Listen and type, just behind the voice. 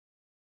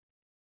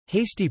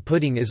Hasty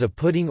pudding is a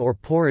pudding or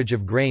porridge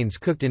of grains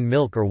cooked in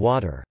milk or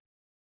water.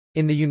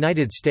 In the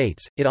United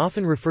States, it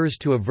often refers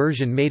to a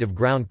version made of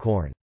ground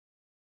corn.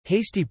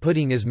 Hasty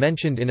pudding is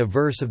mentioned in a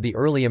verse of the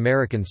early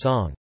American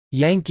song,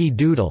 "Yankee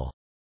Doodle".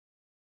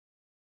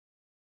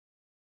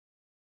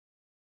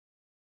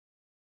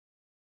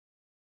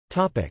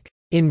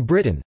 In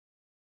Britain,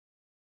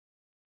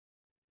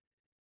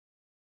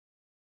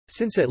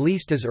 since at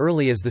least as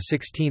early as the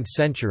 16th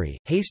century,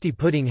 hasty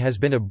pudding has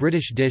been a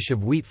British dish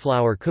of wheat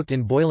flour cooked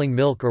in boiling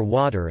milk or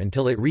water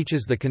until it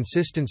reaches the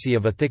consistency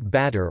of a thick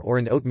batter or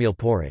an oatmeal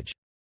porridge.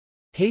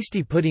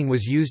 Hasty pudding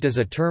was used as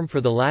a term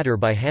for the latter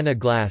by Hannah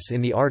Glass in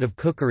The Art of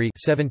Cookery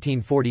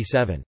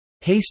 1747.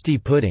 Hasty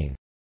pudding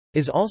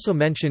is also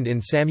mentioned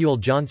in Samuel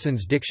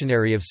Johnson's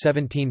Dictionary of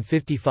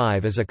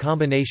 1755 as a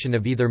combination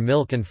of either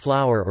milk and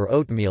flour or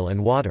oatmeal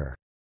and water.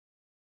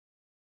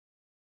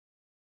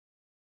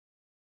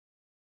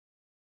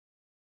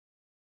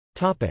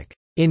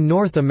 In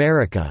North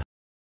America,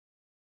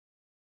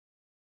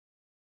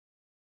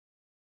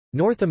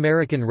 North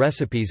American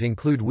recipes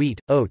include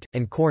wheat, oat,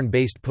 and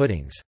corn-based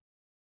puddings.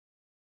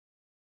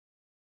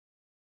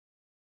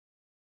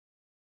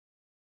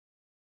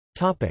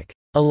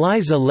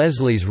 Eliza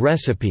Leslie's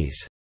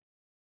recipes.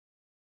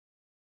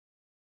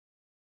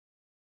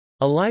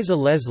 Eliza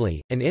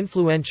Leslie, an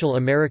influential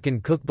American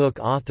cookbook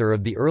author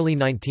of the early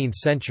 19th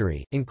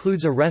century,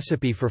 includes a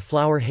recipe for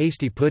flour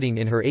hasty pudding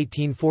in her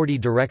 1840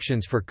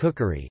 Directions for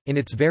Cookery, in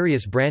its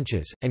various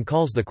branches, and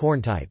calls the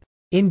corn type,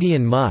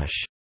 "Indian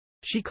mush".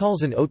 She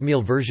calls an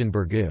oatmeal version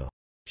burgoo.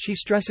 She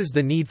stresses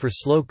the need for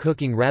slow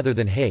cooking rather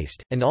than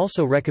haste, and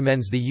also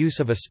recommends the use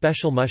of a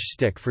special mush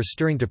stick for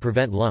stirring to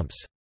prevent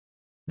lumps.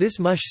 This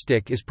mush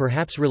stick is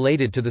perhaps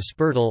related to the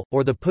spurtle,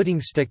 or the pudding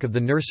stick of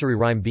the nursery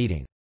rhyme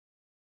beating.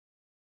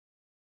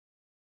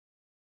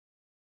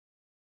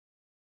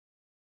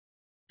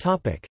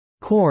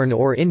 Corn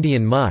or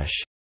Indian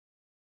mush.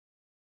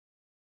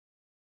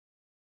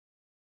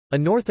 A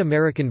North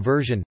American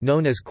version,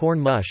 known as corn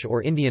mush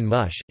or Indian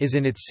mush, is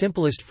in its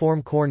simplest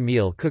form corn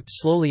meal cooked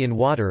slowly in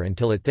water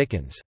until it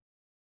thickens.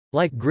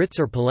 Like grits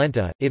or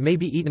polenta, it may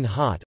be eaten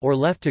hot, or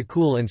left to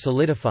cool and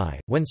solidify,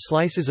 when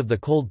slices of the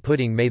cold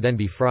pudding may then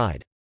be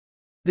fried.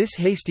 This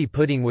hasty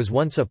pudding was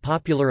once a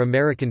popular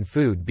American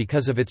food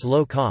because of its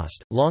low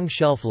cost, long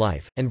shelf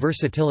life, and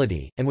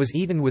versatility, and was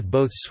eaten with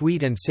both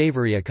sweet and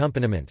savory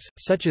accompaniments,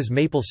 such as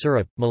maple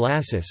syrup,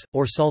 molasses,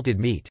 or salted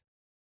meat.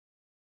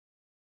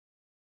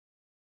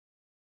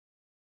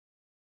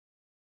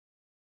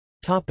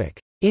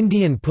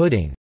 Indian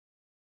pudding.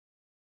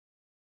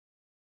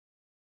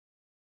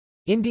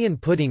 Indian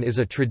pudding is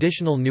a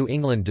traditional New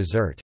England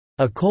dessert,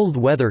 a cold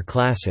weather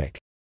classic.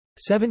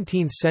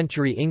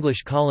 17th-century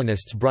English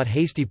colonists brought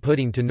hasty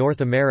pudding to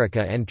North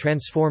America and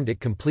transformed it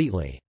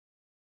completely.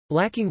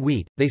 Lacking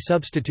wheat, they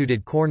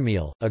substituted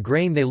cornmeal, a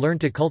grain they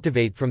learned to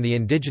cultivate from the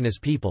indigenous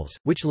peoples,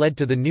 which led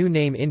to the new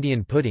name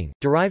Indian pudding,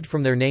 derived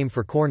from their name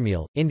for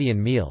cornmeal,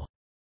 Indian meal.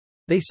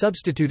 They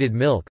substituted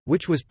milk,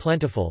 which was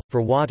plentiful,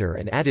 for water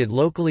and added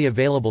locally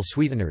available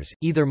sweeteners,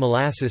 either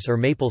molasses or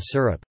maple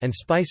syrup, and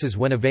spices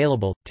when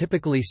available,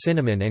 typically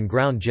cinnamon and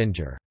ground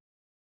ginger.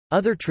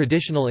 Other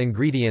traditional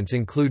ingredients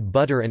include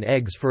butter and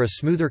eggs for a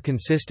smoother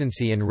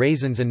consistency and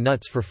raisins and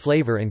nuts for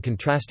flavor and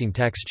contrasting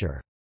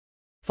texture.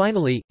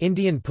 Finally,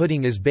 Indian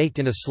pudding is baked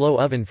in a slow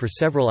oven for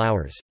several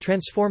hours,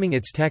 transforming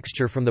its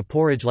texture from the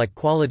porridge-like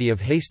quality of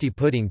hasty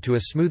pudding to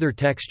a smoother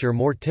texture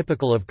more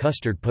typical of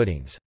custard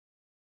puddings.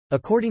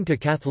 According to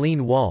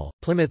Kathleen Wall,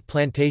 Plymouth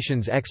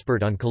Plantation's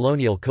expert on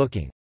colonial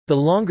cooking, "The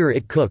longer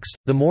it cooks,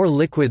 the more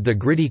liquid the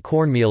gritty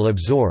cornmeal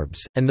absorbs,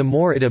 and the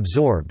more it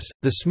absorbs,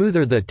 the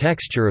smoother the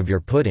texture of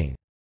your pudding."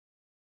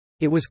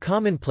 It was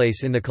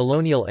commonplace in the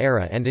colonial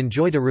era and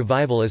enjoyed a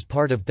revival as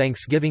part of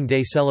Thanksgiving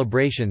Day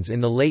celebrations in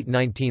the late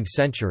 19th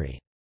century.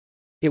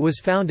 It was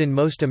found in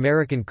most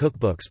American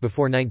cookbooks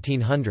before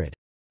 1900.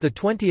 The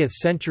 20th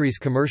century's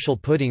commercial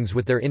puddings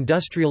with their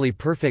industrially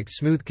perfect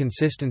smooth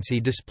consistency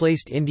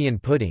displaced Indian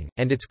pudding,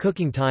 and its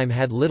cooking time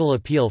had little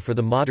appeal for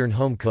the modern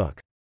home cook.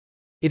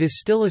 It is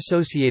still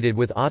associated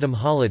with autumn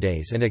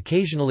holidays and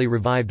occasionally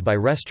revived by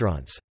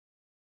restaurants.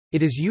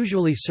 It is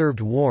usually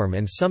served warm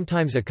and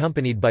sometimes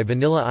accompanied by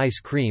vanilla ice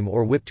cream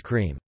or whipped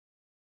cream.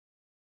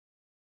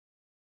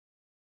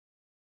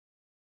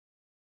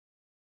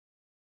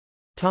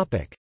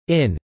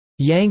 In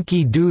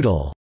Yankee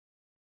Doodle.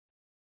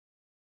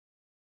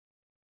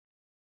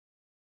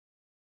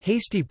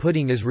 Hasty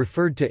pudding is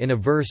referred to in a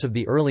verse of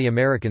the early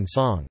American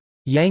song,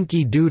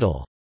 "Yankee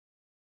Doodle".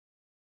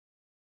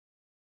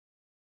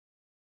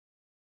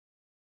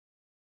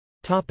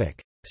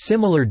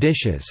 Similar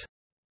dishes.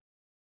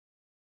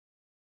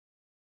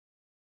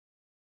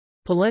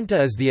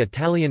 Polenta is the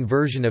Italian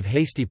version of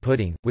hasty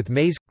pudding, with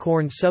maize,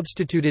 corn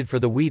substituted for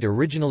the wheat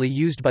originally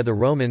used by the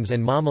Romans,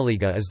 and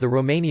mamaliga is the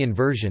Romanian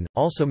version,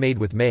 also made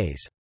with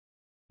maize.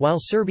 While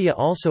Serbia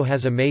also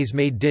has a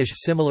maize-made dish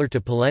similar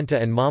to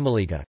polenta and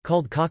mamaliga,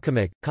 called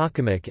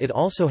kakamik, it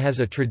also has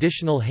a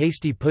traditional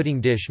hasty pudding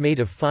dish made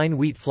of fine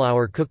wheat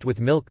flour cooked with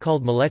milk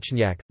called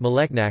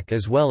meleknak,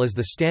 as well as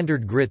the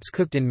standard grits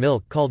cooked in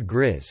milk called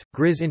grizz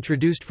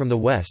introduced from the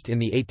West in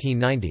the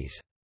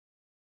 1890s.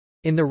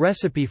 In the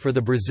recipe for the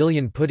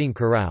Brazilian pudding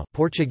curau,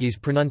 Portuguese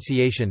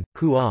pronunciation,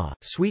 cuá,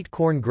 sweet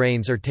corn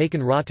grains are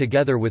taken raw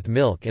together with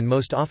milk and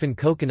most often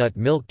coconut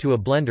milk to a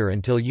blender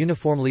until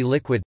uniformly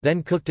liquid,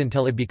 then cooked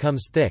until it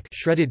becomes thick.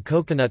 Shredded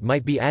coconut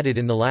might be added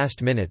in the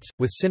last minutes,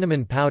 with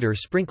cinnamon powder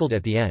sprinkled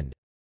at the end.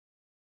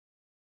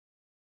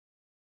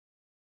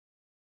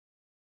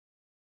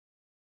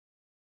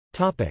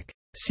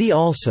 See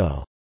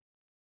also: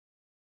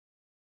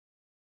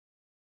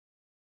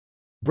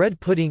 bread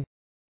pudding,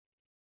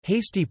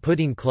 Hasty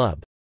Pudding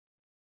Club,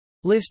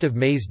 List of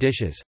maize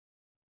dishes,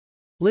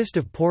 List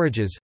of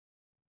porridges,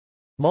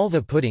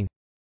 Malva pudding,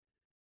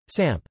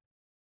 Samp.